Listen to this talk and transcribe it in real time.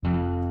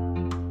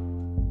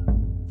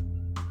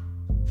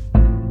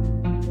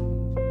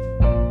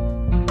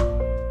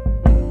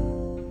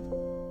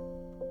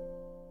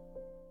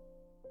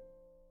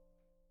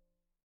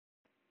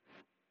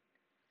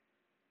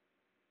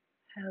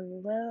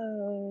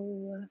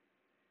Hello,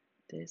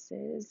 this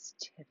is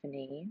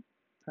Tiffany,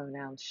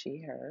 pronouns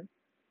she, her.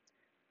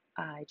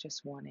 I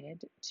just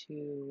wanted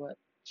to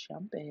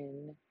jump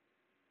in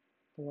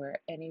for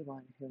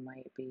anyone who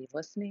might be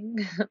listening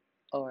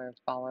or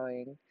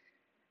following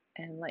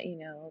and let you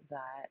know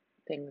that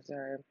things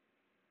are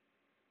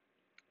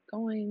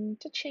going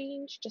to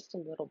change just a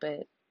little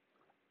bit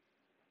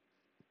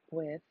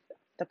with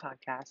the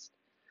podcast.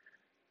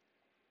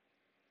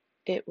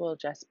 It will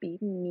just be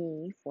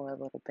me for a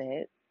little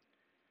bit,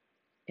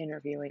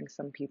 interviewing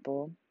some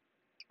people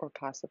or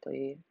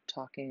possibly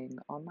talking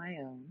on my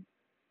own.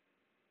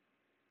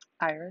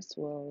 Iris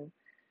will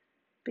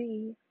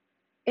be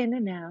in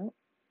and out,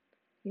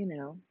 you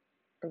know,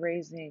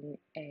 raising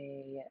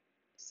a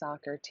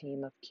soccer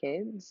team of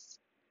kids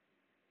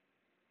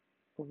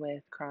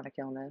with chronic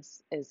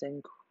illness is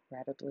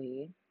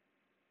incredibly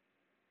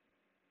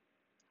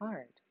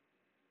hard.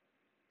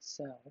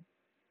 So,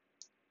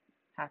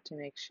 have to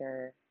make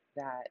sure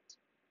that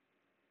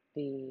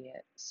the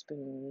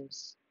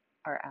spoons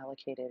are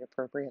allocated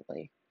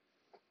appropriately,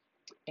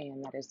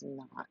 and that is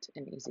not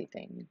an easy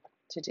thing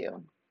to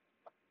do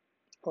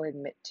or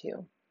admit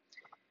to.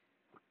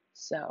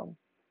 So,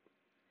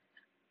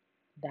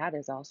 that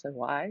is also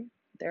why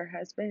there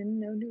has been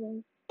no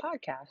new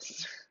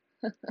podcasts.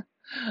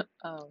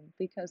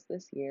 Because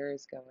this year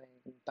is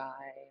going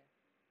by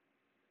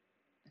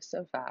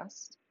so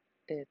fast,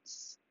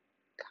 it's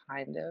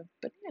kind of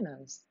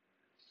bananas.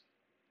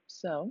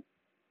 So,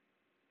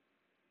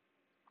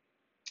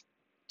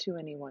 to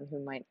anyone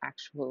who might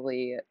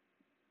actually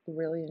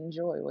really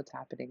enjoy what's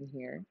happening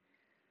here,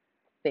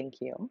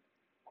 thank you.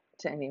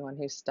 To anyone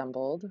who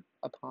stumbled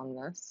upon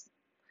this,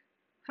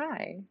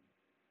 hi.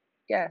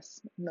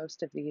 Yes,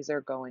 most of these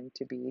are going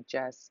to be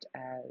just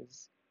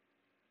as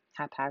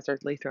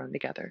haphazardly thrown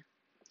together.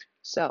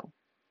 So,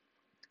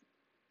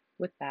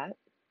 with that,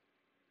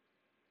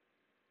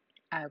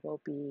 I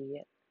will be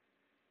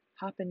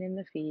hopping in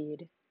the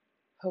feed,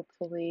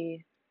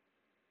 hopefully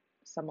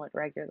somewhat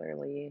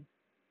regularly,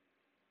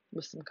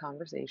 with some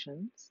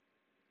conversations,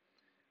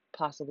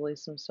 possibly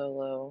some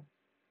solo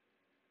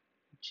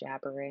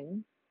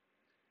jabbering,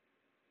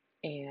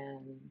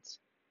 and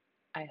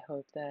I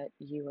hope that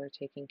you are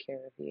taking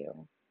care of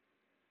you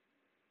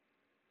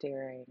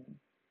during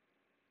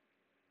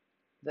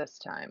this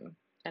time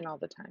and all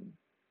the time.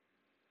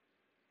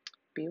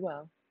 Be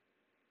well.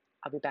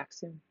 I'll be back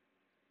soon.